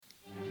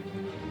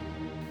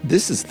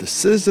This is the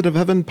Citizen of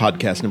Heaven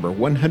podcast number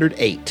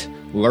 108,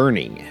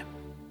 Learning.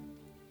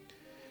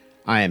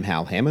 I am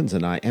Hal Hammonds,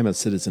 and I am a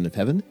citizen of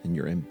heaven and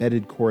your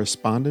embedded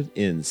correspondent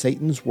in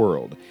Satan's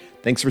world.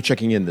 Thanks for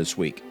checking in this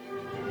week.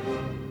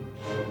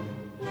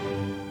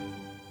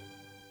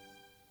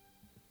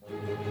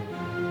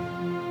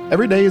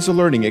 Every day is a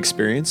learning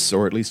experience,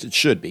 or at least it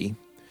should be.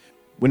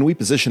 When we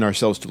position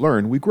ourselves to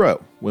learn, we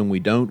grow. When we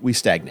don't, we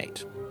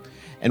stagnate.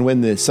 And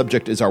when the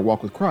subject is our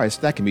walk with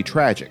Christ, that can be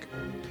tragic.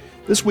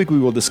 This week we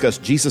will discuss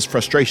Jesus'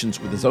 frustrations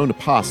with his own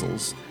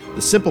apostles,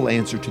 the simple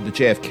answer to the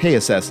JFK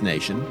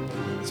assassination,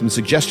 some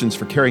suggestions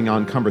for carrying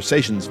on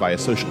conversations via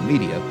social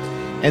media,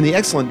 and the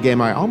excellent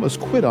game I almost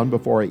quit on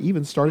before I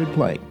even started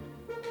playing.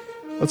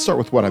 Let's start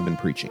with what I've been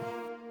preaching.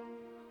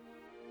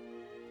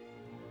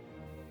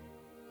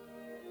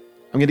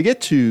 I'm going to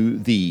get to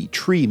the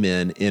tree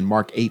men in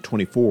Mark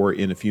 8:24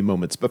 in a few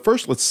moments, but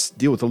first let's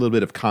deal with a little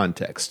bit of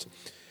context,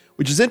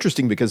 which is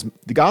interesting because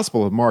the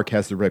Gospel of Mark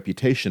has the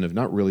reputation of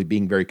not really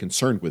being very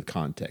concerned with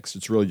context.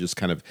 It's really just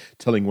kind of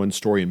telling one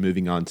story and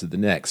moving on to the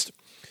next.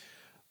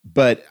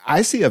 But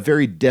I see a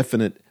very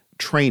definite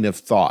train of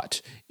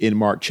thought in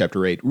Mark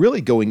chapter 8, really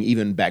going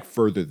even back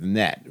further than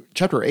that.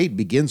 Chapter 8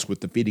 begins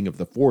with the feeding of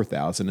the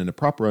 4,000, and a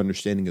proper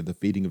understanding of the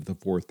feeding of the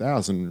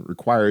 4,000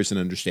 requires an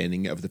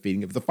understanding of the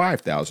feeding of the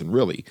 5,000,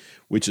 really,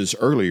 which is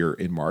earlier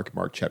in Mark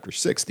chapter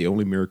 6, the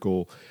only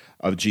miracle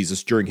of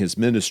Jesus during his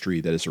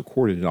ministry that is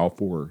recorded in all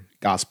four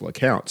gospel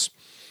accounts.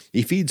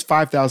 He feeds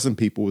 5,000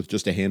 people with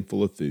just a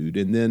handful of food,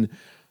 and then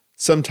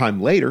sometime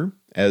later,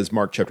 as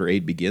Mark chapter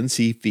 8 begins,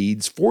 he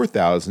feeds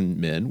 4,000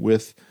 men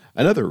with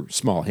another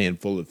small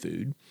handful of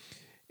food.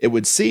 It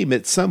would seem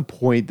at some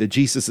point that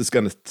Jesus is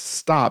going to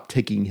stop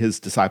taking his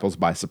disciples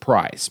by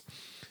surprise.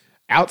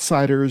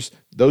 Outsiders,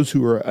 those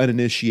who are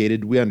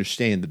uninitiated, we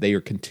understand that they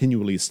are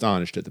continually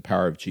astonished at the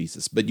power of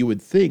Jesus. But you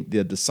would think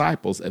the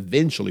disciples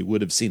eventually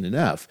would have seen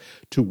enough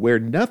to where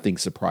nothing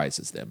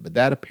surprises them. But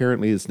that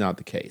apparently is not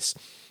the case.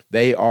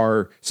 They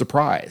are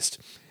surprised.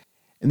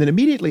 And then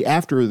immediately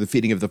after the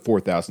feeding of the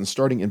 4,000,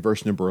 starting in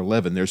verse number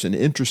 11, there's an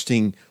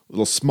interesting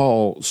little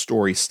small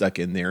story stuck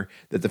in there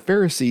that the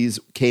Pharisees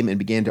came and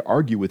began to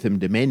argue with him,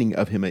 demanding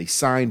of him a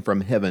sign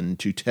from heaven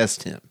to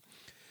test him.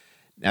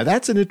 Now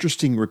that's an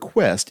interesting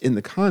request in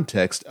the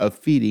context of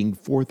feeding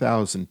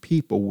 4,000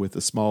 people with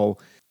a small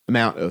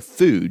amount of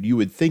food. You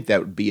would think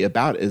that would be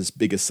about as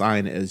big a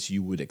sign as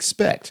you would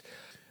expect.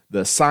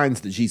 The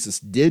signs that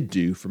Jesus did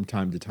do from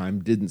time to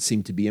time didn't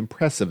seem to be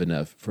impressive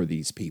enough for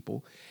these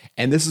people.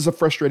 And this is a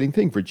frustrating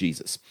thing for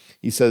Jesus.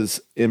 He says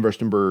in verse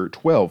number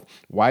 12,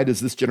 "Why does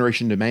this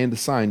generation demand a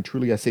sign?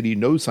 Truly I say to you,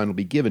 no sign will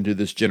be given to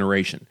this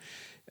generation."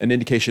 An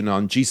indication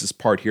on Jesus'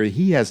 part here,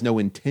 he has no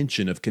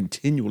intention of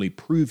continually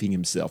proving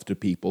himself to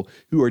people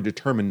who are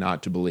determined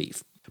not to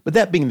believe. But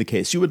that being the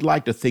case, you would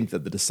like to think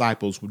that the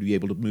disciples would be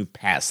able to move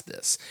past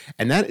this.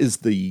 And that is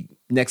the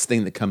next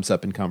thing that comes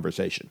up in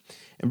conversation.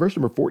 In verse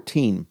number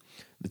 14,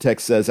 the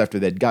text says, after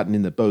they'd gotten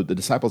in the boat, the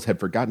disciples had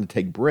forgotten to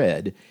take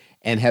bread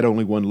and had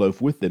only one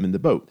loaf with them in the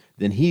boat.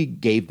 Then he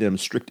gave them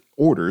strict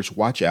orders,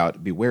 "Watch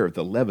out, beware of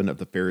the leaven of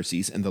the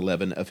Pharisees and the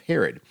leaven of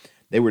Herod."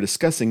 They were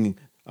discussing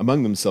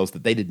among themselves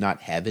that they did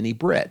not have any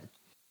bread.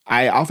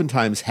 I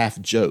oftentimes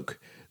half joke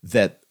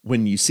that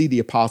when you see the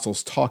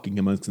apostles talking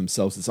amongst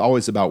themselves, it's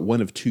always about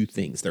one of two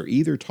things. They're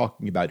either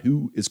talking about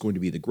who is going to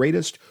be the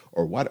greatest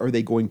or what are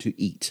they going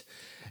to eat.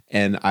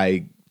 And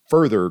I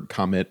further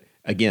comment,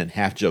 again,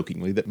 half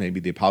jokingly, that maybe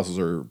the apostles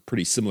are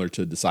pretty similar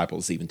to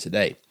disciples even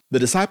today. The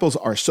disciples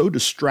are so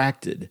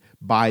distracted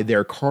by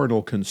their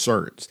carnal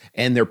concerns,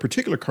 and their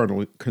particular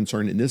carnal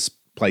concern in this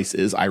place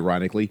is,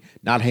 ironically,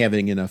 not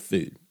having enough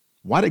food.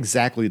 What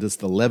exactly does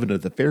the leaven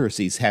of the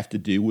Pharisees have to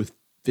do with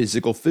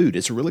physical food?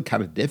 It's really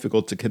kind of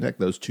difficult to connect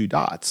those two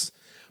dots.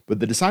 But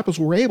the disciples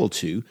were able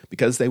to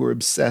because they were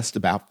obsessed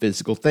about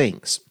physical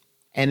things.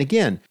 And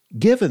again,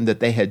 given that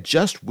they had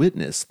just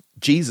witnessed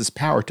Jesus'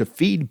 power to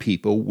feed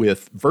people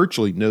with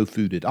virtually no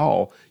food at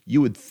all,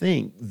 you would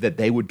think that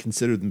they would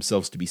consider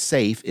themselves to be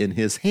safe in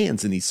his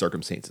hands in these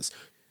circumstances.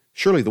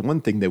 Surely the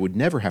one thing they would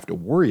never have to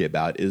worry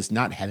about is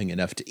not having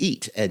enough to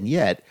eat, and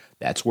yet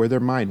that's where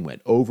their mind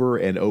went over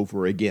and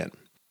over again.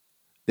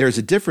 There's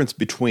a difference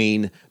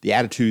between the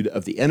attitude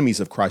of the enemies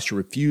of Christ who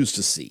refuse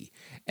to see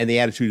and the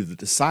attitude of the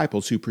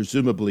disciples who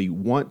presumably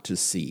want to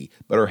see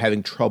but are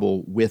having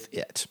trouble with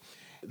it.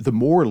 The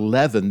more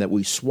leaven that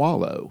we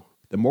swallow,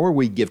 the more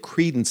we give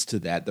credence to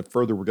that, the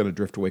further we're going to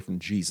drift away from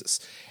Jesus.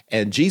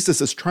 And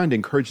Jesus is trying to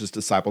encourage his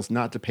disciples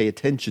not to pay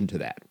attention to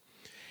that.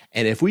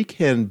 And if we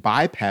can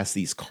bypass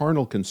these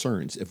carnal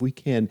concerns, if we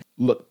can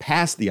look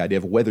past the idea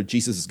of whether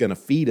Jesus is going to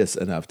feed us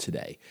enough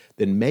today,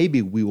 then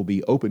maybe we will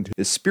be open to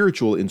his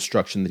spiritual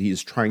instruction that he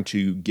is trying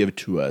to give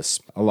to us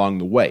along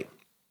the way.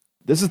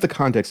 This is the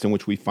context in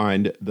which we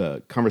find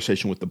the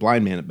conversation with the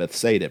blind man at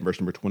Bethsaida in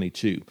verse number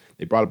 22.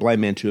 They brought a blind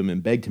man to him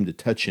and begged him to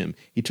touch him.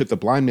 He took the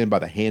blind man by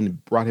the hand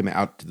and brought him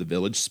out to the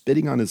village,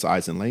 spitting on his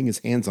eyes and laying his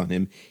hands on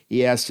him.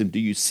 He asked him, "Do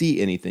you see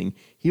anything?"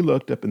 He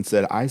looked up and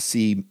said, "I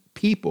see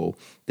people.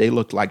 They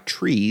looked like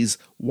trees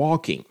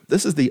walking.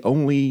 This is the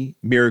only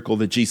miracle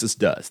that Jesus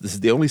does. This is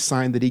the only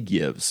sign that he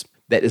gives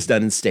that is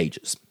done in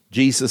stages.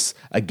 Jesus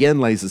again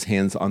lays his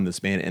hands on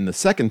this man, and the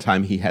second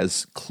time he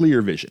has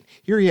clear vision.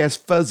 Here he has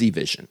fuzzy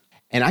vision.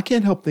 And I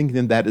can't help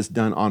thinking that is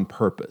done on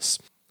purpose.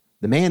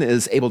 The man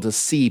is able to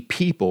see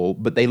people,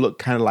 but they look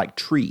kind of like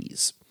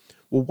trees.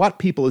 Well, what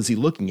people is he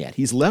looking at?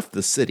 He's left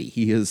the city.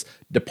 He has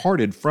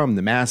departed from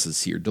the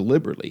masses here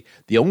deliberately.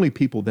 The only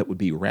people that would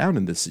be around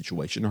in this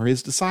situation are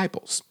his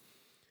disciples.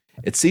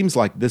 It seems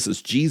like this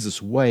is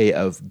Jesus' way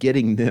of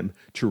getting them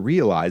to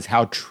realize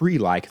how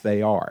tree-like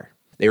they are.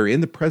 They are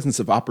in the presence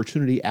of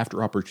opportunity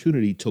after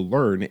opportunity to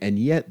learn, and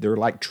yet they're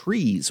like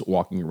trees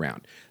walking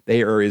around.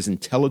 They are as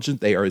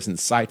intelligent, they are as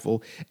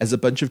insightful as a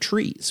bunch of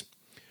trees.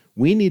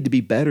 We need to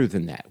be better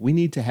than that. We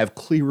need to have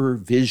clearer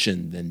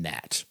vision than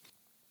that.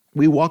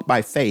 We walk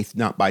by faith,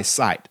 not by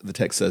sight, the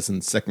text says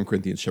in 2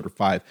 Corinthians chapter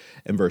 5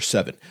 and verse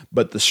 7.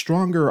 But the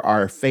stronger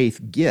our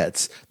faith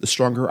gets, the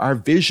stronger our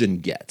vision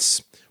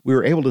gets. We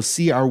are able to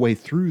see our way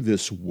through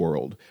this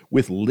world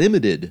with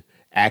limited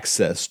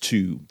access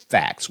to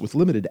facts, with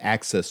limited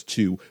access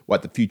to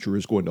what the future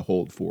is going to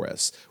hold for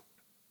us.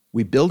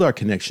 We build our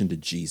connection to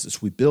Jesus.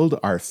 We build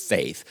our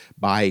faith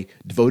by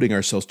devoting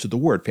ourselves to the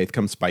Word. Faith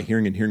comes by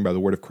hearing, and hearing by the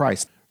Word of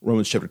Christ.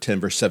 Romans chapter 10,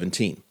 verse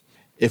 17.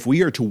 If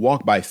we are to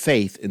walk by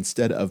faith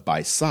instead of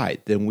by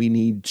sight, then we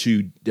need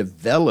to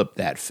develop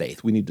that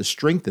faith. We need to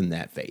strengthen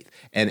that faith.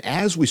 And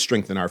as we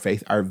strengthen our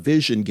faith, our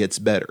vision gets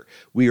better.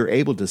 We are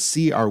able to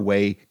see our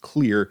way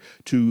clear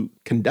to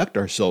conduct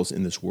ourselves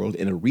in this world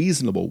in a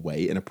reasonable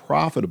way, in a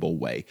profitable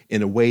way,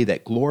 in a way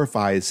that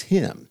glorifies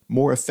Him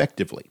more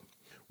effectively.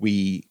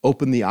 We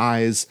open the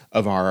eyes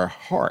of our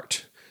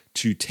heart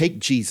to take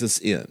Jesus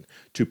in,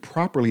 to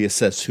properly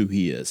assess who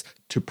He is,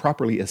 to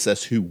properly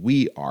assess who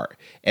we are,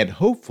 and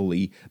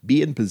hopefully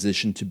be in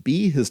position to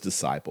be His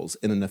disciples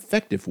in an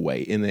effective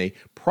way, in a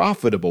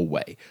profitable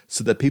way,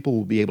 so that people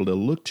will be able to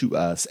look to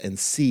us and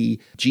see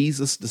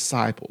Jesus'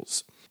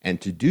 disciples. And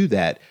to do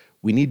that,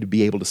 we need to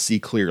be able to see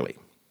clearly.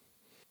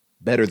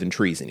 Better than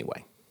trees,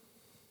 anyway.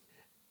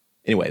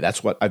 Anyway,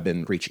 that's what I've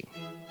been preaching.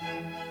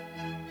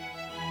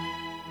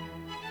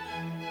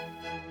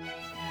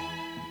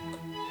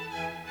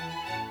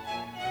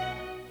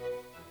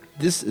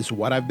 This is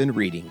what I've been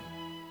reading.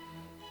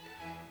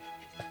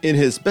 In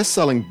his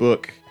best-selling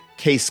book,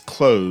 Case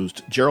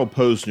Closed, Gerald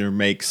Posner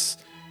makes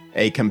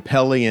a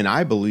compelling and,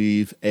 I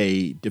believe,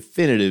 a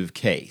definitive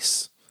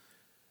case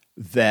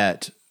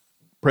that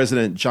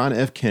President John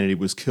F. Kennedy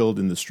was killed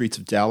in the streets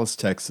of Dallas,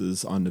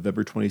 Texas on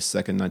November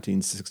 22nd,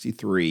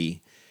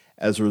 1963,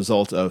 as a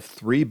result of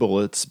 3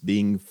 bullets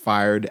being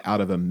fired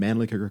out of a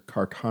Mannlicher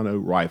Carcano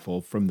rifle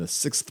from the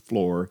 6th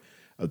floor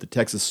of the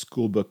Texas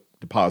School Book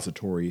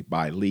Depository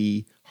by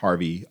Lee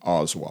Harvey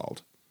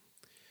Oswald.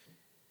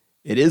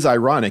 It is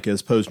ironic,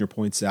 as Posner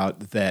points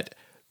out, that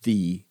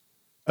the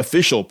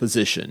official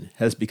position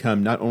has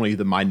become not only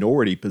the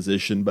minority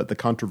position, but the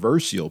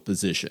controversial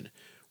position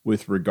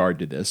with regard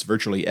to this.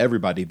 Virtually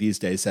everybody these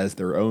days has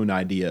their own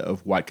idea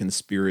of what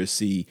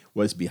conspiracy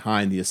was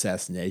behind the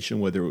assassination,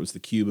 whether it was the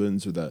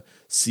Cubans or the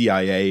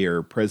CIA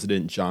or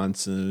President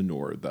Johnson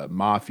or the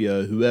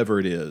mafia, whoever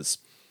it is.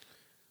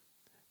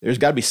 There's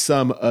got to be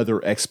some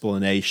other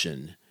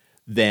explanation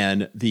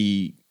than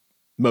the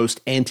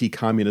most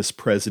anti-communist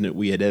president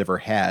we had ever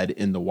had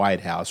in the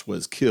White House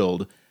was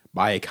killed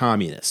by a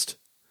communist.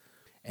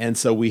 And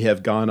so we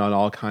have gone on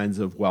all kinds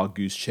of wild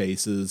goose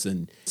chases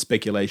and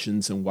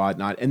speculations and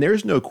whatnot. And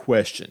there's no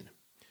question,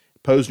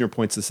 Posner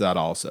points this out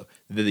also,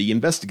 that the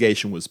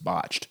investigation was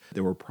botched.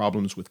 There were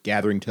problems with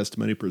gathering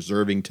testimony,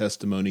 preserving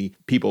testimony,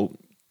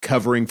 people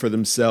covering for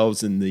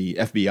themselves in the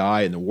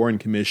FBI and the Warren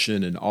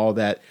Commission and all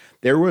that.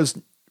 There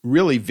was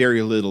really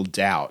very little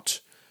doubt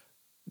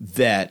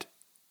that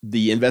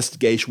the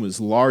investigation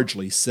was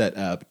largely set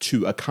up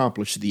to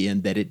accomplish the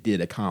end that it did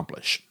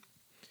accomplish.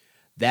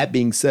 That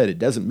being said, it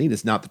doesn't mean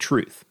it's not the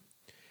truth.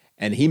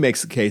 And he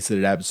makes the case that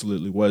it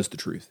absolutely was the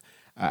truth.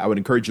 I would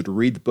encourage you to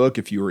read the book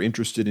if you are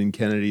interested in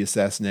Kennedy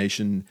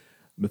assassination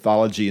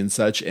mythology and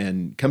such,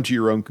 and come to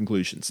your own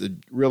conclusions.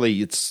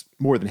 It's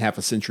more than half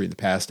a century in the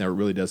past now. It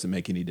really doesn't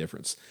make any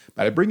difference.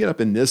 But I bring it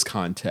up in this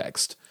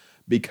context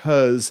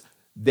because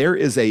there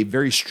is a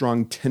very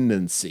strong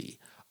tendency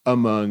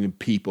among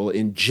people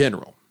in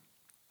general,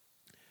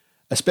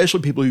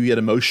 especially people who get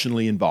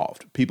emotionally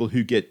involved, people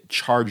who get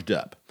charged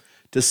up,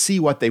 to see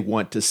what they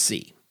want to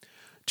see,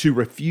 to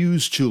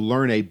refuse to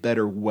learn a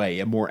better way,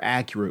 a more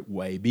accurate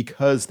way,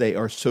 because they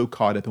are so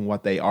caught up in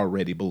what they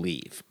already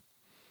believe.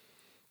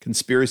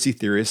 Conspiracy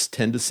theorists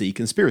tend to see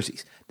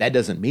conspiracies. That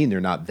doesn't mean they're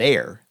not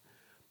there,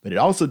 but it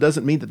also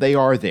doesn't mean that they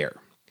are there.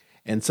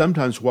 And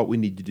sometimes what we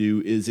need to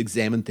do is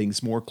examine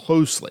things more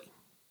closely.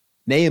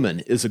 Naaman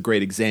is a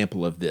great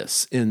example of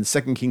this. In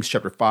 2 Kings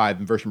chapter 5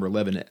 and verse number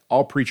 11,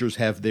 all preachers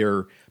have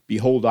their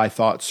Behold I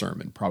Thought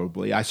sermon,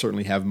 probably. I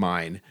certainly have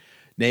mine.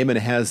 Naaman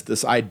has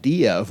this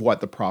idea of what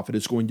the prophet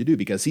is going to do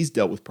because he's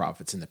dealt with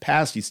prophets in the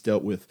past. He's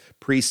dealt with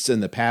priests in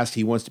the past.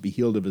 He wants to be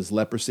healed of his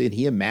leprosy, and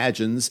he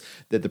imagines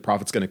that the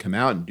prophet's going to come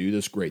out and do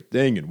this great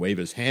thing and wave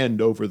his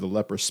hand over the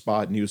leprous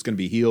spot, and he was going to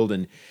be healed.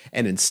 And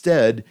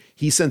instead,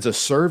 he sends a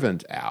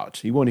servant out.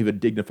 He won't even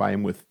dignify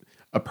him with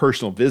a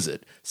personal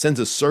visit, sends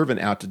a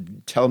servant out to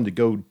tell him to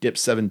go dip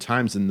 7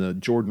 times in the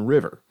Jordan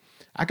River.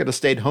 I could have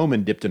stayed home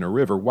and dipped in a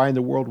river. Why in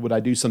the world would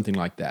I do something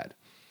like that?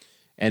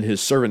 And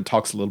his servant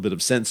talks a little bit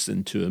of sense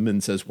into him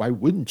and says, why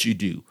wouldn't you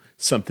do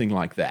something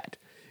like that?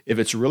 If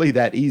it's really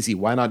that easy,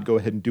 why not go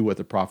ahead and do what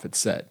the prophet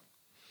said?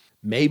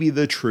 Maybe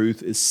the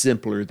truth is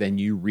simpler than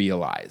you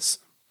realize.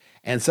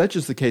 And such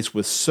is the case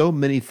with so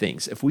many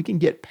things. If we can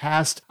get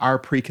past our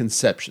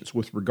preconceptions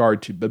with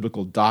regard to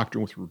biblical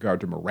doctrine, with regard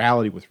to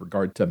morality, with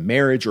regard to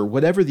marriage, or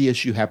whatever the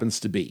issue happens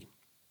to be,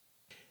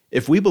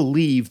 if we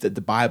believe that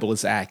the Bible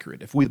is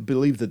accurate, if we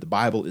believe that the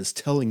Bible is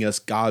telling us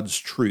God's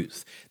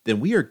truth, then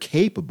we are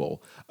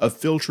capable of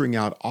filtering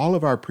out all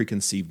of our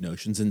preconceived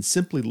notions and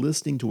simply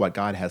listening to what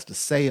God has to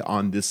say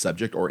on this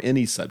subject or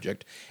any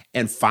subject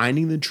and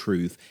finding the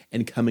truth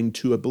and coming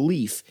to a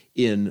belief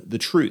in the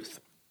truth.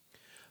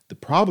 The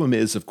problem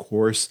is, of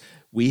course,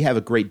 we have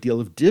a great deal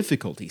of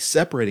difficulty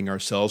separating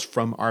ourselves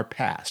from our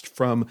past,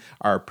 from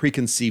our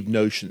preconceived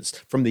notions,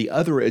 from the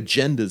other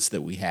agendas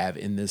that we have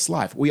in this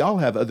life. We all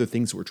have other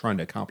things that we're trying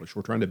to accomplish.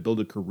 We're trying to build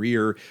a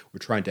career. We're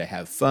trying to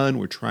have fun.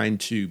 We're trying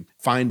to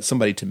find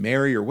somebody to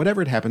marry or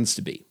whatever it happens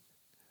to be.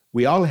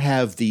 We all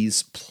have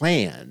these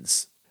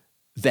plans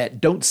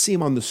that don't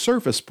seem on the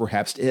surface,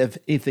 perhaps, to have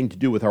anything to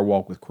do with our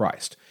walk with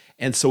Christ.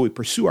 And so we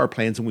pursue our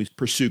plans and we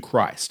pursue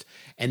Christ.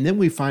 And then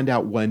we find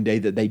out one day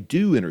that they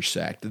do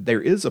intersect, that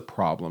there is a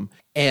problem,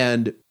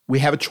 and we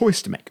have a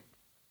choice to make.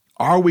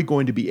 Are we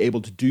going to be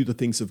able to do the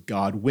things of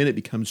God when it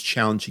becomes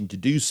challenging to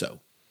do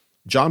so?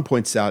 John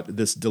points out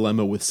this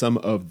dilemma with some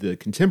of the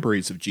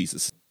contemporaries of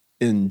Jesus.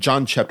 In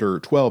John chapter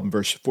 12,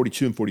 verse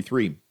 42 and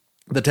 43,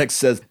 the text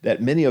says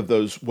that many of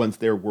those ones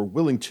there were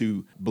willing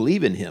to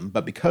believe in him,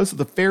 but because of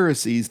the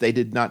Pharisees, they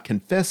did not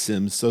confess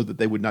him so that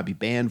they would not be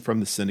banned from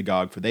the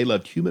synagogue, for they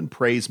loved human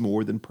praise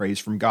more than praise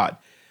from God.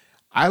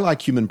 I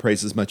like human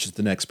praise as much as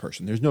the next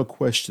person. There's no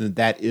question that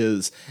that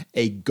is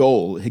a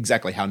goal.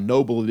 Exactly how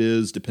noble it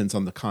is depends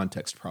on the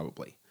context,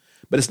 probably.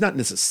 But it's not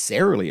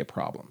necessarily a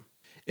problem.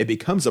 It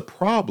becomes a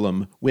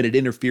problem when it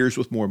interferes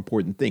with more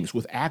important things,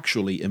 with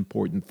actually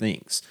important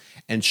things.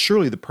 And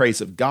surely the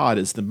praise of God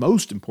is the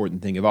most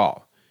important thing of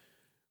all.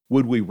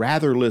 Would we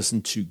rather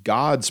listen to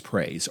God's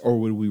praise or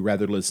would we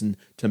rather listen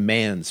to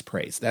man's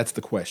praise? That's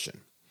the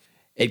question.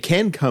 It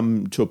can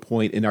come to a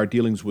point in our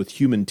dealings with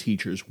human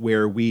teachers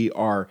where we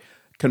are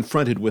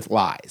confronted with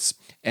lies,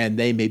 and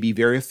they may be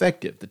very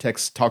effective. The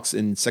text talks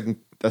in 2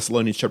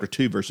 Thessalonians chapter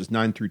 2, verses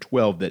 9 through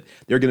 12, that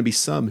there are going to be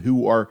some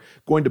who are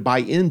going to buy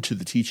into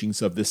the teachings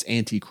of this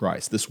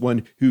Antichrist, this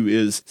one who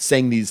is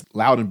saying these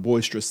loud and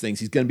boisterous things.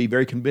 He's going to be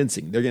very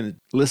convincing. They're going to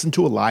listen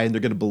to a lie, and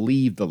they're going to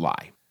believe the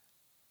lie.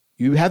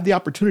 You have the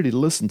opportunity to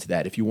listen to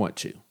that if you want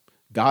to.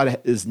 God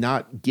is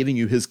not giving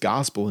you his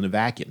gospel in a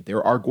vacuum.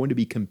 There are going to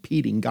be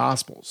competing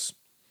gospels.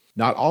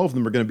 Not all of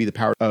them are going to be the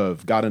power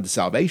of God unto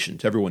salvation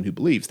to everyone who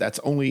believes. That's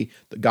only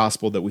the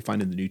gospel that we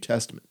find in the New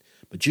Testament.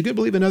 But you can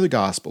believe another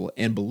gospel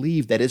and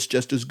believe that it's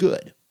just as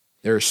good.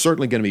 There are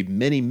certainly going to be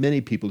many,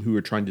 many people who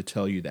are trying to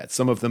tell you that.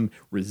 Some of them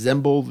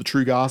resemble the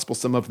true gospel.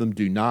 Some of them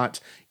do not.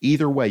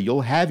 Either way,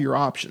 you'll have your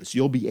options.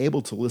 You'll be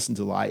able to listen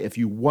to lie if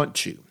you want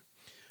to.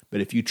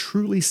 But if you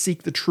truly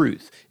seek the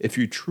truth, if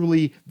you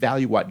truly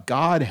value what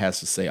God has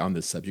to say on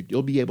this subject,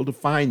 you'll be able to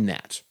find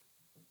that.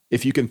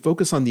 If you can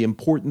focus on the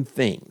important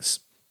things,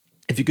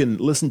 if you can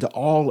listen to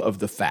all of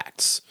the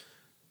facts,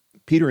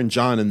 Peter and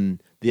John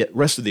and the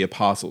rest of the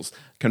apostles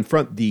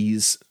confront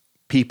these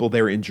people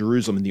there in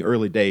Jerusalem in the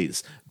early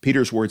days.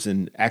 Peter's words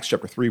in Acts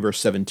chapter 3, verse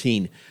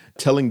 17,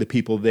 telling the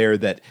people there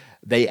that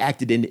they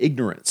acted in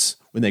ignorance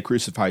when they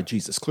crucified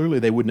Jesus. Clearly,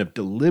 they wouldn't have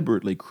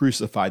deliberately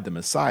crucified the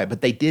Messiah,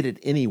 but they did it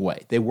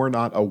anyway. They were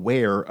not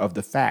aware of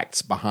the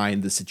facts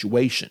behind the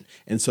situation,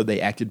 and so they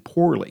acted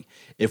poorly.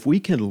 If we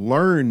can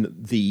learn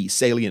the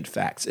salient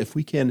facts, if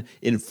we can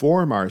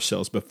inform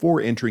ourselves before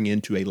entering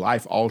into a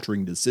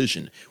life-altering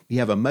decision, we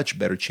have a much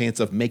better chance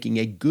of making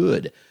a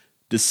good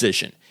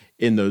decision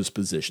in those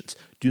positions.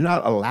 Do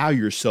not allow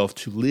yourself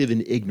to live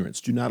in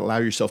ignorance. Do not allow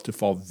yourself to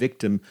fall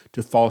victim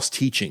to false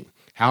teaching.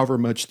 However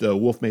much the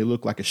wolf may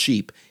look like a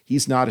sheep,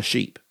 he's not a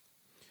sheep.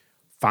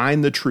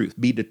 Find the truth.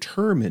 Be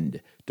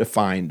determined to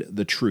find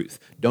the truth.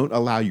 Don't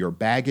allow your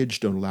baggage,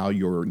 don't allow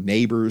your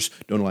neighbors,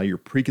 don't allow your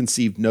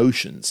preconceived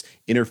notions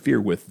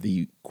interfere with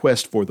the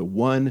quest for the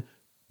one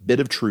bit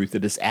of truth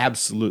that is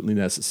absolutely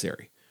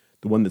necessary,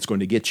 the one that's going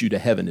to get you to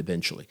heaven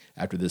eventually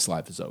after this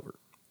life is over.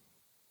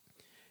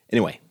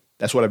 Anyway,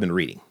 that's what I've been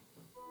reading.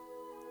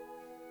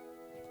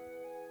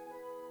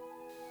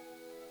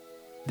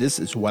 This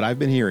is what I've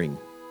been hearing.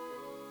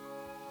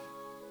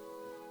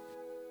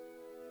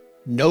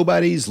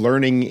 Nobody's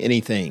learning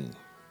anything.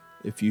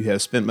 If you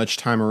have spent much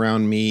time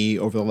around me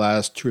over the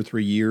last 2 or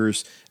 3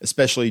 years,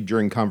 especially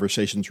during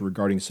conversations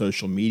regarding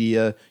social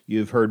media,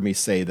 you've heard me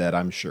say that,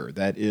 I'm sure.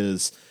 That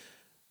is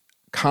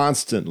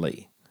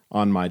constantly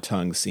on my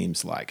tongue,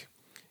 seems like.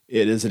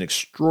 It is an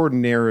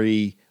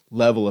extraordinary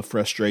level of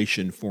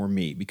frustration for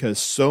me because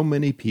so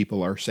many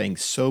people are saying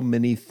so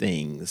many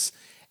things,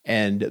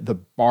 and the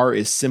bar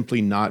is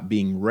simply not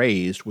being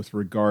raised with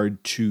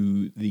regard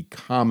to the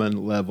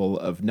common level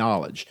of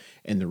knowledge.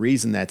 And the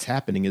reason that's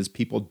happening is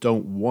people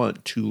don't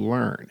want to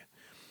learn.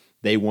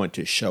 They want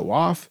to show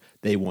off,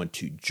 they want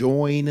to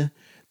join,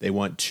 they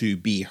want to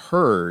be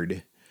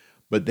heard,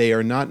 but they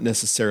are not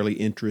necessarily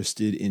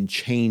interested in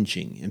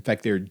changing. In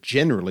fact, they're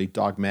generally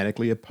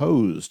dogmatically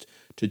opposed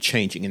to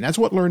changing. And that's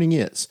what learning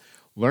is.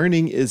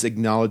 Learning is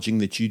acknowledging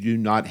that you do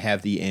not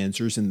have the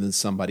answers and then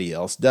somebody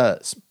else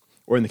does.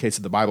 Or in the case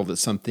of the Bible, that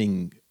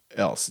something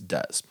else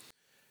does.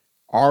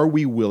 Are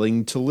we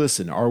willing to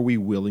listen? Are we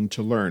willing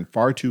to learn?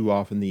 Far too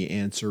often the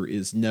answer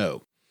is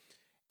no.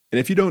 And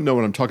if you don't know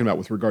what I'm talking about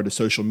with regard to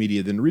social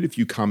media, then read a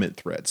few comment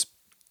threads.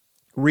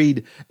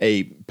 Read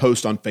a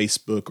post on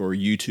Facebook or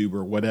YouTube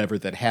or whatever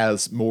that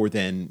has more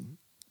than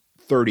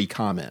 30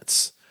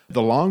 comments.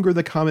 The longer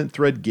the comment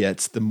thread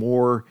gets, the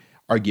more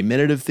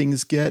argumentative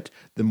things get,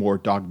 the more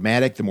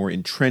dogmatic, the more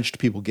entrenched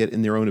people get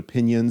in their own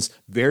opinions.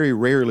 Very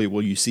rarely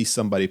will you see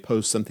somebody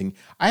post something,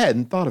 I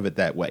hadn't thought of it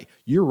that way.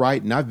 You're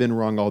right, and I've been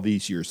wrong all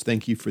these years.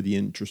 Thank you for the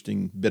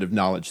interesting bit of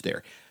knowledge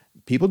there.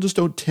 People just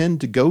don't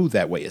tend to go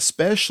that way,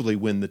 especially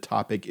when the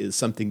topic is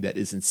something that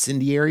is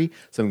incendiary,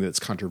 something that's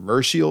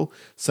controversial,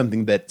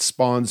 something that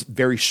spawns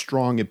very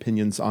strong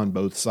opinions on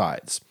both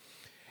sides.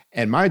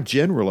 And my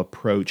general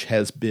approach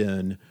has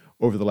been,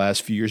 over the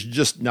last few years,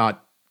 just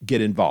not get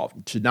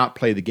involved, to not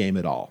play the game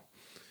at all.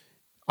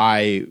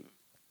 I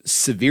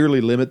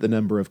severely limit the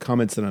number of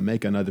comments that I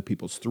make on other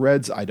people's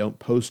threads. I don't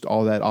post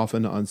all that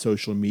often on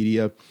social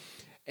media,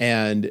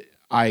 and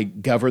I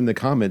govern the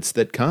comments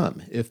that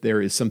come. If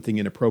there is something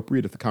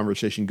inappropriate, if the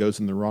conversation goes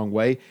in the wrong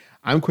way,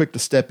 I'm quick to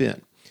step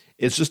in.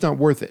 It's just not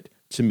worth it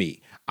to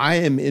me. I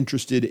am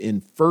interested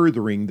in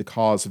furthering the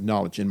cause of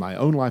knowledge in my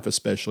own life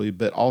especially,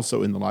 but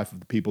also in the life of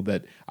the people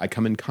that I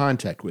come in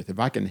contact with. If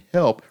I can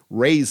help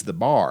raise the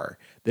bar,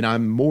 then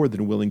I'm more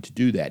than willing to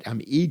do that.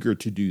 I'm eager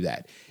to do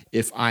that.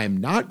 If I am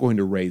not going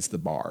to raise the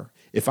bar,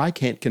 if I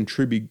can't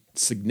contribute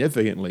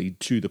significantly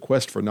to the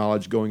quest for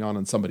knowledge going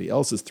on somebody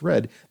else's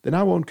thread, then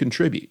I won't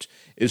contribute.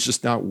 It's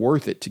just not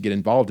worth it to get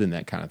involved in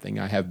that kind of thing.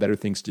 I have better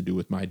things to do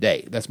with my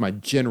day. That's my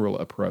general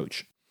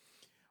approach.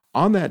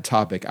 On that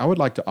topic, I would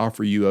like to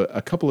offer you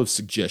a couple of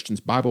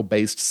suggestions,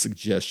 Bible-based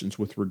suggestions,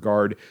 with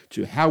regard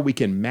to how we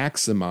can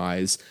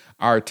maximize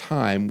our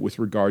time with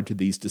regard to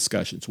these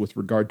discussions, with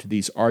regard to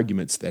these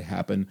arguments that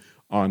happen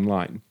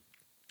online.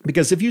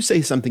 Because if you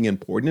say something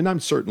important, and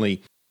I'm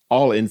certainly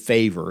all in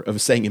favor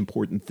of saying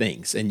important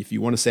things, and if you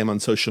want to say them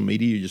on social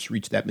media, you just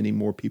reach that many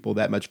more people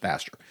that much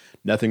faster.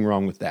 Nothing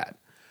wrong with that.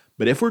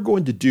 But if we're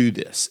going to do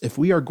this, if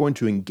we are going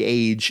to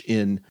engage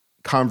in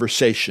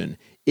conversation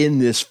in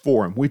this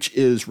forum, which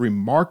is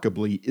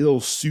remarkably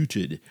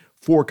ill-suited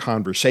for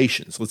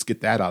conversations. Let's get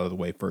that out of the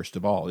way first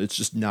of all. It's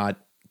just not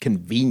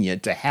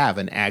convenient to have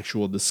an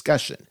actual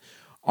discussion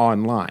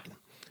online.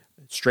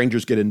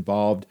 Strangers get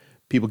involved.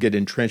 People get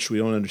entrenched. We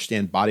don't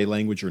understand body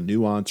language or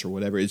nuance or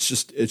whatever. It's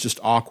just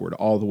awkward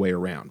all the way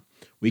around.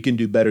 We can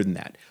do better than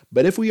that.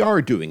 But if we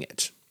are doing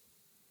it,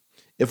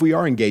 if we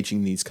are engaging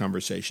in these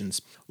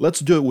conversations, let's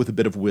do it with a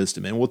bit of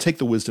wisdom, and we'll take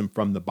the wisdom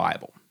from the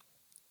Bible.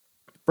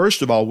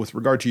 First of all, with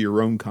regard to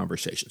your own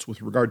conversations,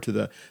 with regard to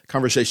the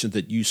conversations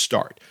that you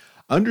start,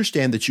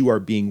 understand that you are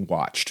being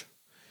watched.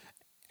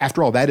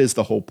 After all, that is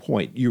the whole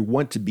point. You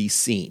want to be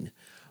seen,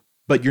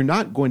 but you're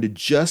not going to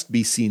just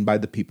be seen by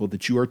the people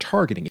that you are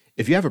targeting.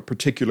 If you have a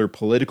particular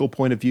political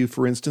point of view,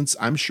 for instance,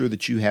 I'm sure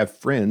that you have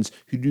friends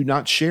who do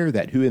not share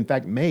that, who in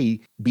fact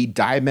may be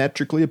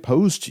diametrically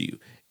opposed to you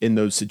in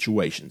those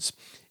situations.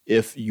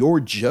 If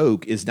your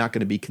joke is not going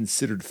to be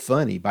considered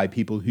funny by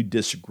people who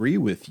disagree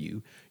with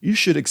you, you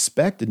should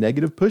expect a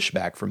negative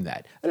pushback from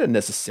that. That doesn't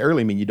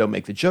necessarily mean you don't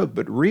make the joke,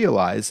 but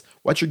realize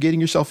what you're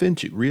getting yourself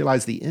into.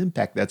 Realize the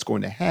impact that's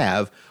going to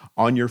have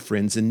on your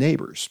friends and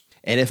neighbors.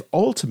 And if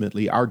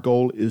ultimately our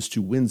goal is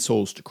to win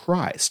souls to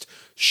Christ,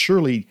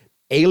 surely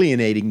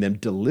alienating them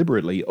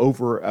deliberately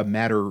over a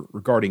matter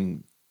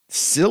regarding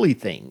silly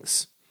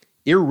things,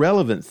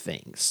 irrelevant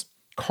things,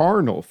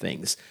 carnal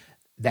things,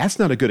 that's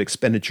not a good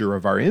expenditure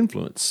of our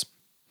influence.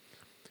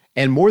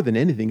 And more than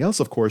anything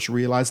else, of course,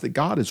 realize that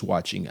God is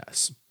watching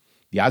us.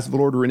 The eyes of the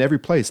Lord are in every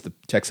place, the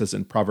text says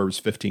in Proverbs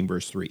 15,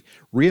 verse 3.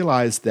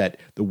 Realize that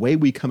the way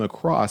we come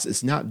across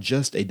is not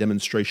just a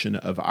demonstration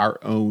of our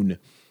own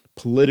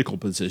political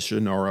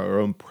position or our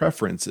own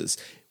preferences.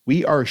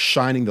 We are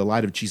shining the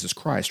light of Jesus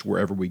Christ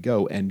wherever we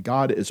go, and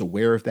God is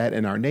aware of that,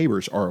 and our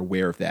neighbors are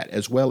aware of that,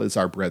 as well as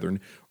our brethren,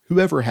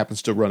 whoever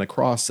happens to run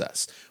across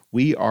us.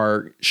 We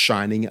are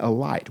shining a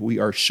light. We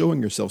are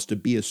showing ourselves to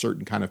be a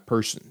certain kind of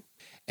person.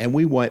 And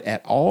we want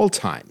at all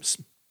times,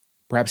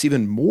 perhaps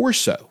even more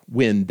so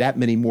when that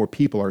many more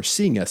people are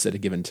seeing us at a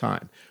given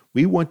time,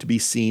 We want to be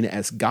seen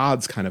as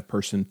God's kind of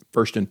person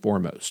first and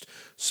foremost.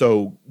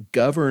 So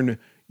govern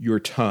your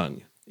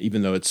tongue,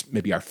 even though it's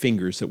maybe our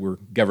fingers that we're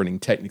governing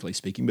technically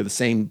speaking, but the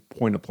same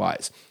point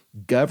applies.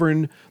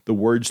 Govern the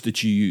words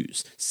that you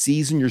use.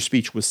 Season your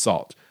speech with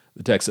salt,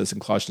 the text says in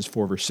Colossians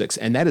 4, verse 6.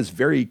 And that is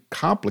very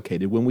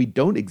complicated when we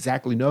don't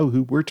exactly know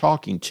who we're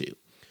talking to.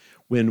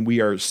 When we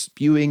are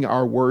spewing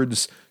our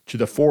words to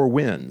the four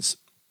winds,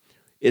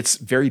 it's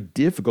very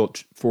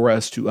difficult for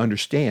us to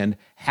understand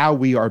how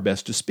we are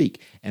best to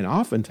speak. And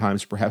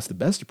oftentimes, perhaps the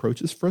best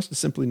approach is for us to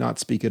simply not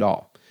speak at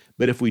all.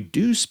 But if we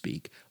do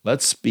speak,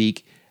 let's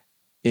speak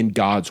in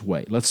God's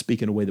way. Let's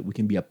speak in a way that we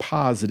can be a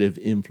positive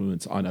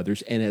influence on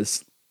others, and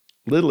as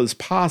little as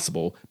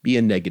possible, be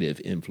a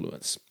negative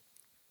influence.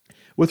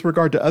 With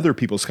regard to other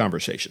people's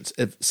conversations,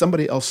 if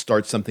somebody else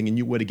starts something and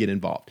you want to get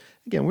involved,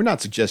 again, we're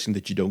not suggesting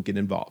that you don't get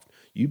involved.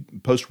 You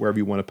post wherever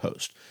you want to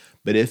post.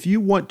 But if you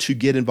want to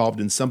get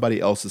involved in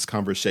somebody else's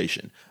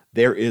conversation,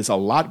 there is a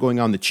lot going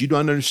on that you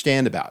don't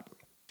understand about.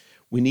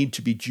 We need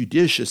to be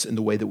judicious in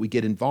the way that we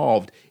get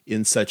involved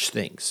in such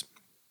things.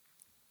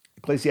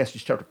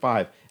 Ecclesiastes chapter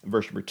 5 and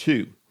verse number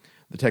 2.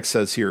 The text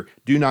says here,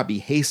 do not be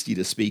hasty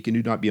to speak and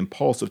do not be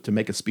impulsive to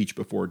make a speech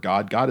before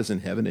God. God is in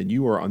heaven and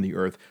you are on the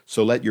earth,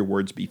 so let your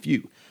words be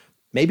few.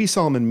 Maybe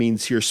Solomon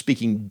means here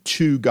speaking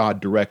to God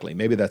directly.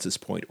 Maybe that's his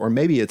point. Or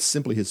maybe it's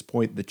simply his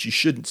point that you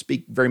shouldn't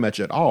speak very much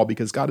at all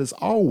because God is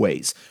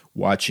always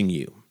watching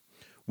you.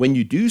 When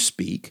you do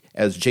speak,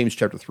 as James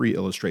chapter 3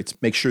 illustrates,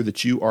 make sure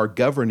that you are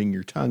governing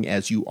your tongue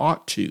as you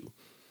ought to.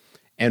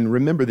 And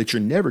remember that you're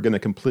never going to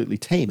completely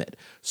tame it.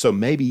 So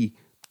maybe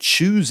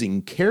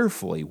choosing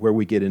carefully where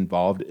we get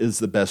involved is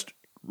the best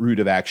route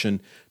of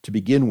action to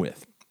begin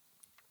with.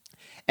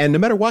 And no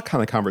matter what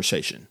kind of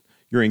conversation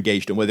you're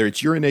engaged in, whether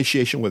it's your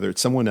initiation, whether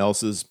it's someone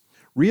else's,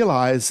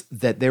 realize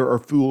that there are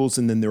fools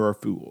and then there are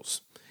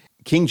fools.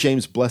 King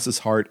James, bless his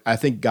heart, I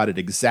think got it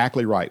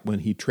exactly right when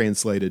he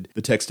translated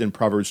the text in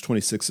Proverbs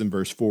 26 and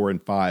verse 4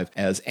 and 5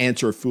 as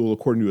answer a fool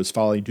according to his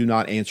folly, do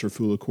not answer a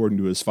fool according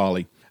to his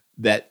folly.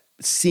 That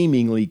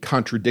seemingly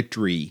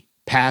contradictory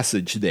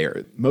passage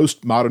there.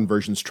 Most modern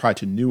versions try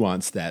to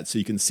nuance that so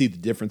you can see the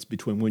difference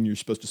between when you're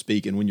supposed to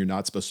speak and when you're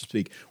not supposed to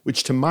speak,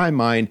 which to my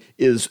mind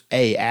is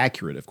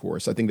accurate, of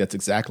course. I think that's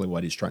exactly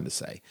what he's trying to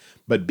say.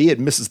 But B, it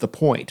misses the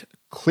point.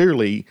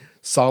 Clearly,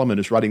 Solomon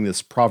is writing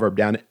this proverb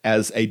down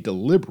as a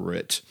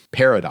deliberate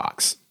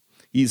paradox.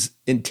 He's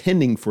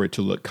intending for it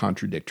to look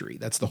contradictory.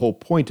 That's the whole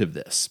point of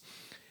this.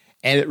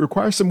 And it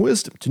requires some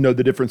wisdom to know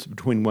the difference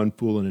between one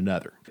fool and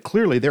another.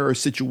 Clearly, there are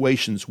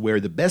situations where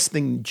the best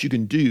thing that you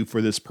can do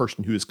for this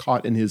person who is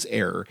caught in his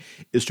error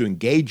is to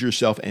engage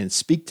yourself and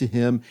speak to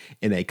him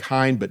in a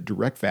kind but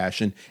direct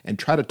fashion and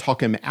try to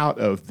talk him out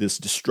of this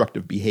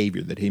destructive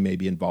behavior that he may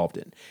be involved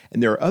in.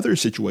 And there are other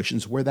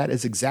situations where that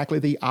is exactly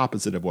the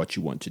opposite of what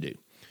you want to do.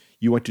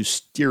 You want to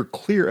steer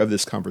clear of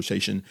this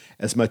conversation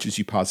as much as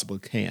you possibly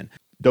can.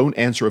 Don't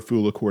answer a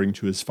fool according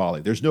to his folly.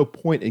 There's no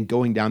point in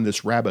going down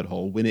this rabbit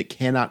hole when it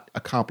cannot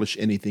accomplish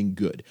anything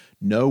good.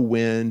 Know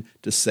when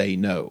to say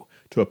no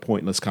to a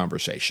pointless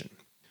conversation.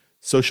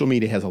 Social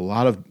media has a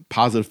lot of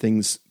positive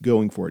things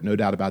going for it, no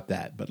doubt about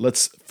that. But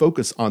let's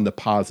focus on the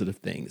positive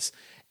things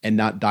and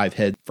not dive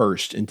head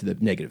first into the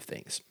negative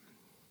things.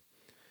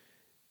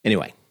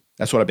 Anyway,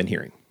 that's what I've been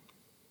hearing.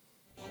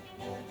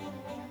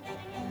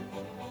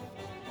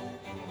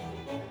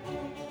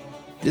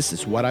 This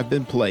is what I've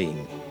been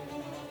playing.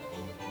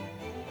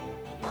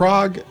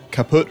 Prague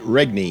Caput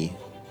Regni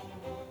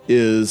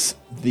is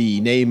the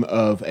name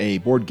of a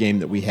board game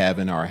that we have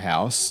in our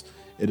house.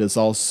 It is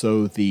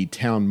also the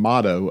town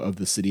motto of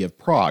the city of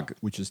Prague,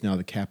 which is now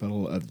the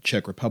capital of the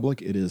Czech Republic.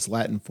 It is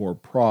Latin for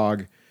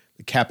Prague,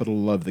 the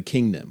capital of the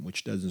kingdom,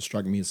 which doesn't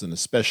strike me as an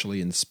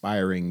especially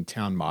inspiring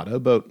town motto,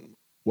 but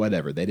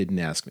whatever, they didn't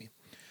ask me.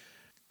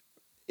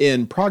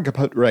 In Prague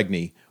Caput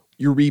Regni,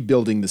 you're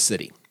rebuilding the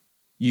city.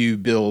 You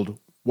build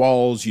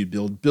walls, you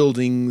build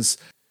buildings.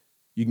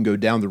 You can go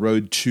down the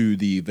road to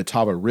the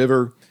Vltava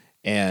River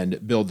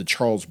and build the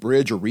Charles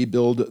Bridge or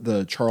rebuild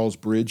the Charles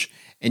Bridge.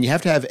 And you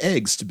have to have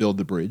eggs to build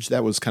the bridge.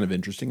 That was kind of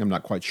interesting. I'm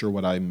not quite sure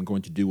what I'm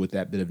going to do with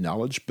that bit of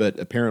knowledge, but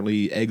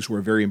apparently eggs were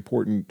a very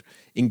important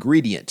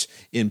ingredient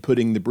in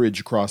putting the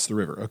bridge across the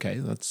river.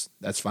 Okay,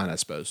 that's fine, I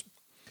suppose.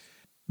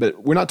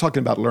 But we're not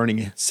talking about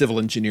learning civil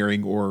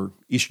engineering or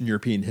Eastern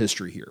European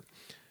history here.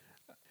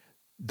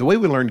 The way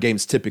we learn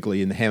games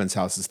typically in the Hammond's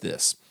house is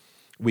this.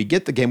 We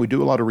get the game, we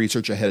do a lot of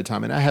research ahead of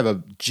time, and I have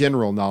a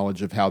general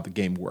knowledge of how the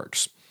game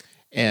works.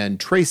 And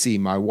Tracy,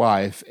 my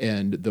wife,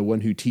 and the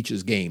one who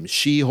teaches games,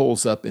 she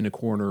holds up in a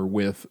corner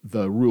with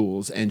the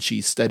rules, and she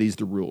studies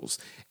the rules.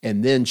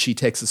 And then she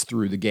takes us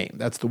through the game.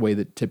 That's the way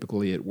that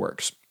typically it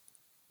works.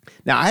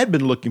 Now, I had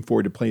been looking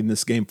forward to playing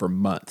this game for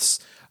months.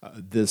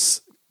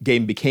 This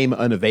game became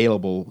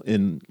unavailable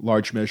in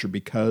large measure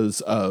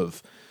because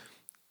of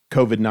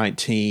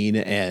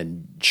COVID-19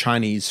 and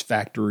Chinese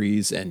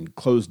factories and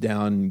closed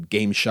down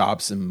game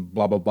shops and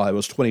blah, blah, blah. It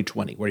was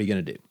 2020. What are you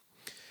going to do?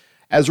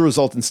 As a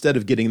result, instead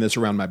of getting this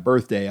around my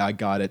birthday, I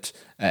got it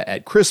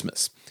at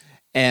Christmas.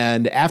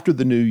 And after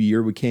the new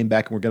year, we came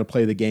back and we're going to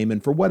play the game.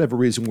 And for whatever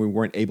reason, we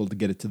weren't able to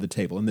get it to the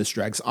table. And this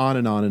drags on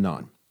and on and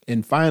on.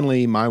 And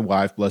finally, my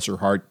wife, bless her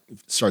heart,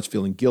 starts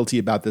feeling guilty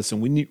about this.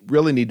 And we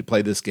really need to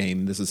play this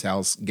game. This is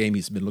Hal's game.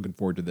 He's been looking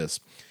forward to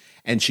this.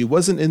 And she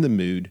wasn't in the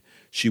mood.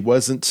 She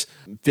wasn't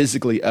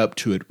physically up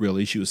to it,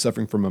 really. She was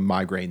suffering from a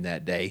migraine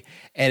that day.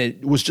 And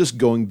it was just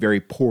going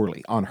very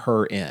poorly on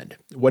her end.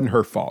 It wasn't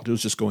her fault. It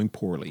was just going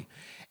poorly.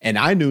 And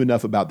I knew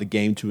enough about the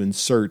game to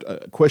insert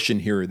a question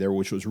here or there,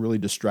 which was really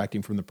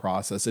distracting from the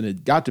process. And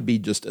it got to be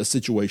just a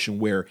situation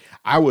where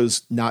I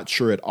was not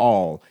sure at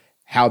all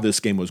how this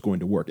game was going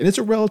to work. And it's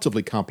a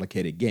relatively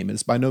complicated game. And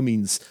it's by no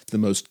means the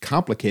most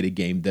complicated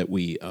game that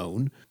we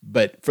own.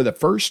 But for the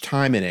first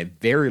time in a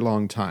very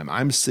long time,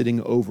 I'm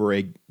sitting over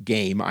a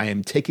game. I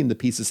am taking the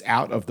pieces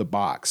out of the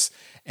box.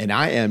 And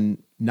I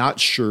am not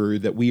sure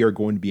that we are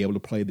going to be able to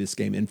play this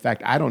game. In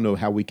fact, I don't know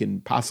how we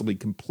can possibly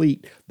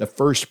complete the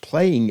first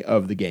playing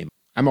of the game.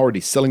 I'm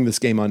already selling this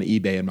game on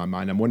eBay in my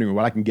mind. I'm wondering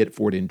what I can get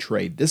for it in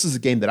trade. This is a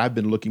game that I've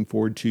been looking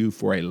forward to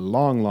for a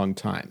long, long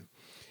time.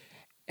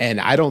 And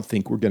I don't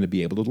think we're going to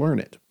be able to learn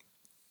it.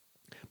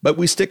 But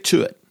we stick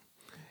to it.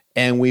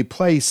 And we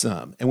play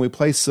some, and we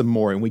play some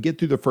more, and we get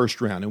through the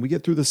first round, and we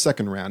get through the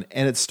second round,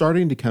 and it's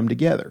starting to come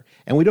together.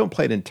 And we don't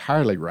play it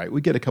entirely right.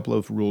 We get a couple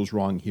of rules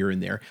wrong here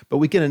and there, but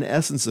we get an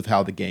essence of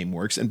how the game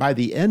works. And by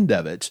the end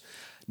of it,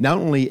 not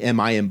only am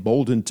I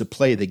emboldened to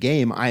play the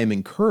game, I am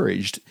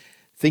encouraged,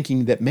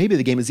 thinking that maybe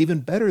the game is even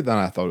better than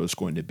I thought it was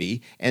going to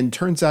be. And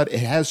turns out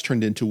it has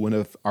turned into one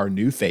of our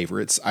new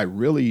favorites. I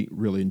really,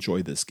 really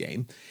enjoy this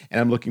game,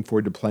 and I'm looking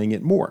forward to playing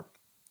it more.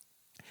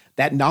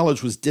 That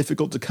knowledge was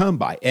difficult to come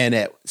by. And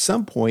at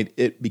some point,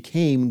 it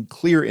became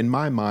clear in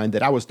my mind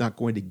that I was not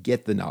going to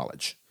get the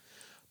knowledge.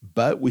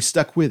 But we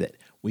stuck with it.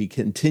 We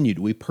continued,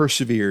 we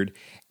persevered,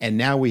 and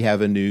now we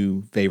have a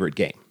new favorite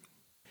game.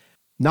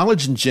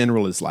 Knowledge in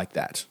general is like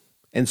that.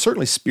 And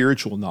certainly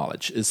spiritual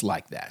knowledge is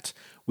like that.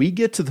 We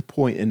get to the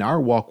point in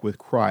our walk with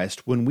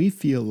Christ when we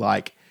feel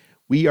like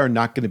we are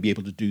not going to be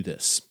able to do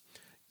this.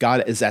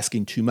 God is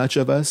asking too much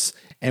of us,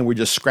 and we're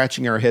just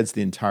scratching our heads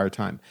the entire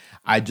time.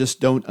 I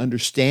just don't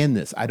understand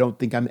this. I don't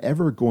think I'm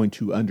ever going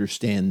to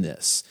understand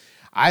this.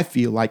 I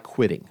feel like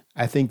quitting.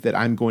 I think that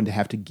I'm going to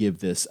have to give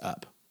this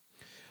up.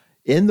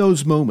 In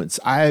those moments,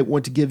 I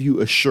want to give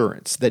you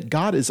assurance that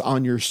God is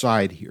on your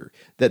side here,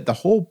 that the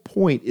whole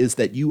point is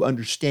that you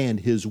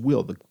understand His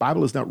will. The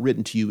Bible is not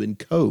written to you in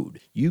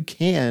code. You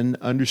can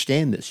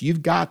understand this.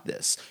 You've got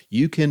this.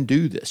 You can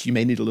do this. You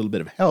may need a little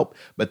bit of help,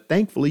 but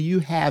thankfully you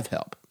have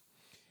help.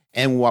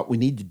 And what we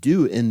need to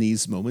do in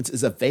these moments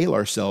is avail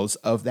ourselves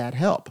of that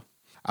help.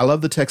 I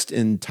love the text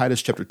in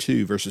Titus chapter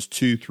 2, verses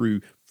 2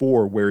 through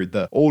 4, where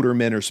the older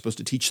men are supposed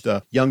to teach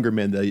the younger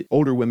men, the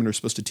older women are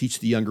supposed to teach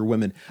the younger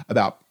women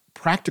about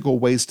practical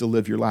ways to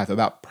live your life,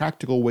 about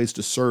practical ways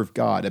to serve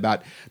God,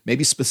 about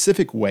maybe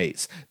specific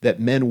ways that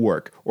men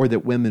work or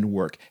that women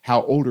work,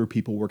 how older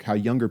people work, how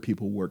younger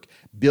people work,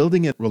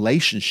 building a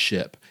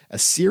relationship, a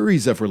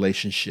series of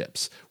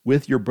relationships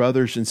with your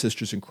brothers and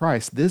sisters in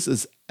Christ. This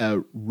is a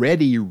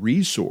ready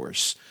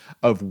resource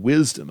of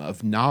wisdom,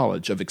 of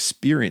knowledge, of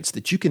experience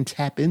that you can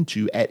tap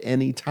into at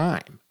any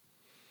time.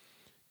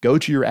 Go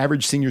to your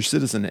average senior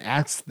citizen and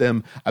ask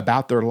them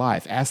about their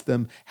life. Ask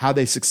them how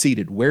they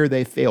succeeded, where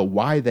they failed,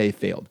 why they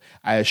failed.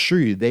 I assure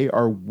you, they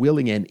are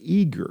willing and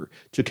eager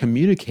to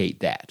communicate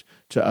that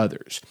to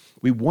others.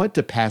 We want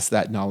to pass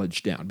that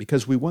knowledge down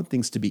because we want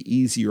things to be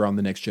easier on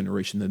the next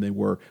generation than they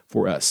were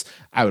for us.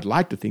 I would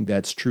like to think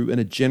that's true in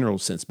a general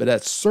sense, but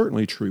that's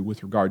certainly true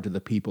with regard to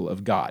the people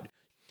of God.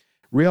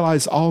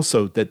 Realize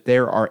also that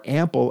there are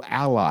ample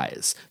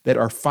allies that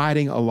are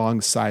fighting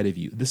alongside of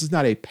you. This is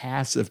not a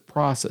passive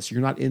process. You're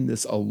not in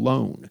this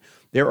alone.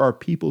 There are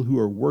people who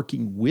are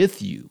working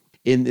with you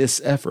in this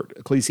effort.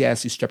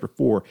 Ecclesiastes chapter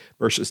 4,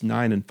 verses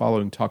 9 and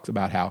following talks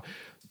about how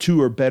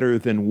two are better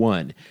than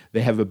one.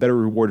 They have a better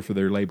reward for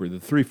their labor. The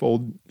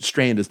threefold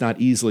strand is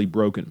not easily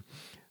broken.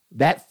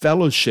 That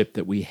fellowship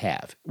that we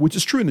have, which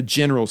is true in a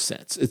general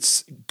sense,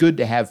 it's good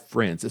to have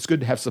friends, it's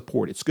good to have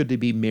support, it's good to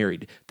be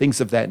married,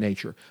 things of that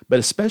nature. But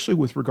especially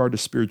with regard to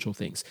spiritual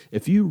things,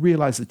 if you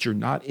realize that you're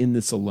not in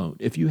this alone,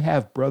 if you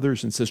have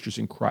brothers and sisters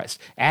in Christ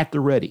at the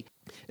ready,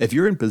 if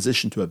you're in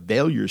position to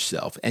avail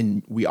yourself,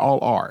 and we all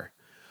are,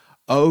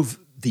 of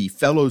the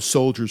fellow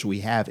soldiers we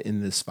have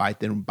in this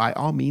fight, then by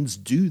all means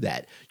do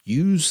that.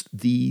 Use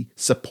the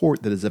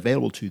support that is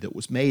available to you, that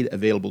was made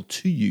available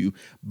to you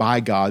by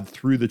God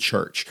through the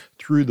church,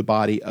 through the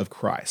body of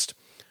Christ.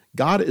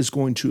 God is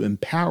going to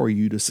empower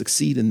you to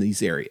succeed in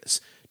these areas.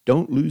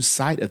 Don't lose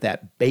sight of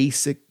that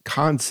basic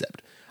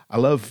concept. I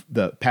love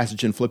the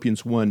passage in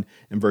Philippians 1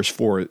 and verse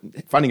 4.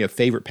 Finding a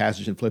favorite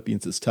passage in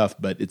Philippians is tough,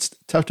 but it's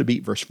tough to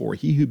beat verse 4.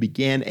 He who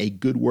began a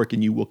good work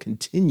in you will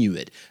continue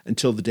it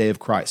until the day of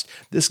Christ.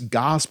 This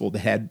gospel that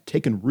had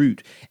taken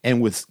root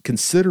and with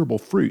considerable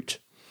fruit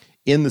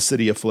in the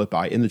city of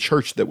Philippi, in the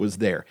church that was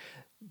there,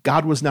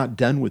 God was not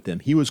done with them.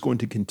 He was going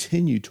to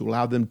continue to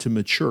allow them to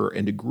mature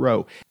and to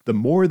grow. The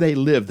more they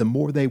live, the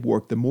more they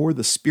work, the more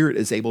the Spirit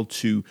is able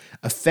to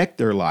affect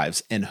their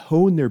lives and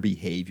hone their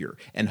behavior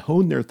and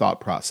hone their thought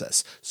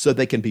process so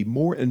they can be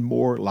more and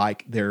more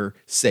like their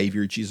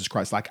Savior, Jesus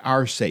Christ, like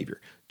our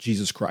Savior,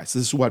 Jesus Christ.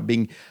 This is what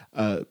being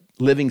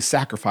living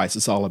sacrifice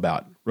is all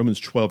about. Romans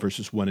 12,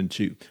 verses 1 and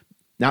 2.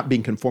 Not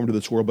being conformed to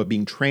this world, but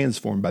being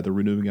transformed by the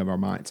renewing of our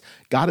minds.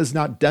 God is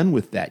not done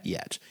with that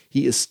yet.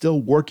 He is still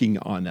working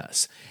on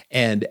us.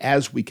 And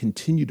as we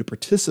continue to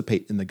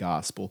participate in the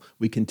gospel,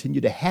 we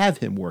continue to have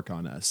him work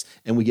on us,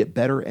 and we get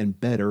better and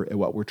better at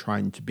what we're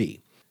trying to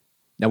be.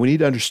 Now, we need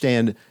to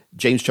understand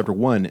James chapter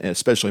 1,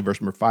 especially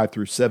verse number 5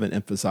 through 7,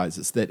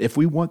 emphasizes that if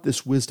we want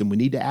this wisdom, we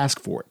need to ask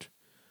for it.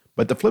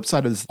 But the flip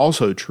side is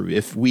also true.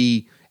 If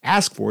we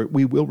ask for it,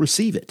 we will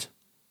receive it.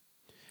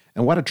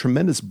 And what a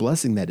tremendous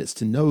blessing that is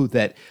to know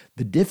that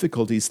the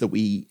difficulties that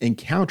we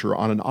encounter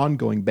on an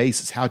ongoing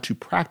basis, how to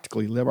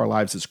practically live our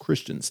lives as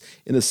Christians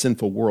in a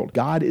sinful world,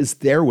 God is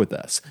there with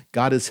us.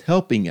 God is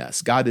helping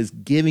us. God is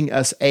giving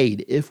us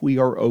aid if we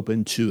are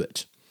open to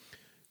it.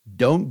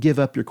 Don't give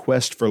up your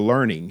quest for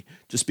learning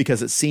just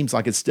because it seems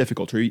like it's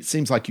difficult or it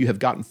seems like you have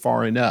gotten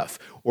far enough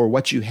or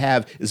what you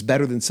have is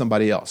better than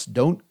somebody else.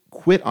 Don't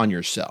quit on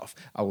yourself.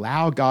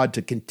 Allow God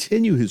to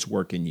continue his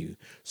work in you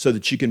so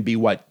that you can be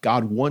what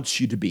God wants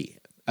you to be,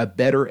 a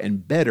better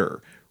and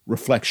better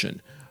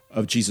reflection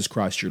of Jesus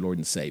Christ, your Lord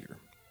and Savior.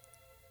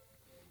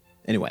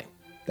 Anyway,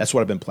 that's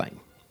what I've been playing.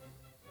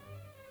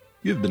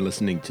 You have been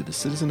listening to the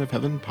Citizen of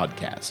Heaven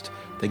podcast.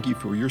 Thank you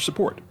for your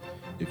support.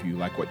 If you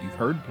like what you've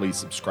heard, please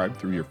subscribe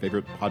through your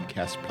favorite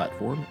podcast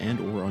platform and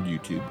or on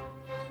YouTube.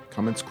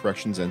 Comments,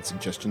 corrections, and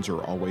suggestions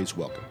are always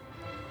welcome.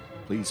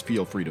 Please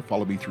feel free to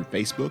follow me through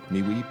Facebook,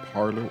 MeWe,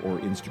 Parler, or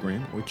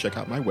Instagram, or check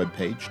out my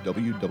webpage,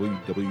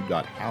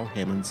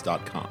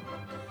 www.halhammonds.com.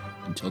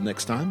 Until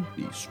next time,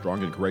 be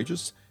strong and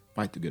courageous,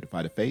 fight the good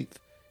fight of faith,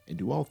 and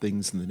do all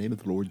things in the name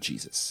of the Lord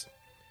Jesus.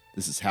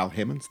 This is Hal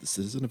Hammonds, the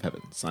Citizen of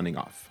Heaven, signing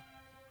off.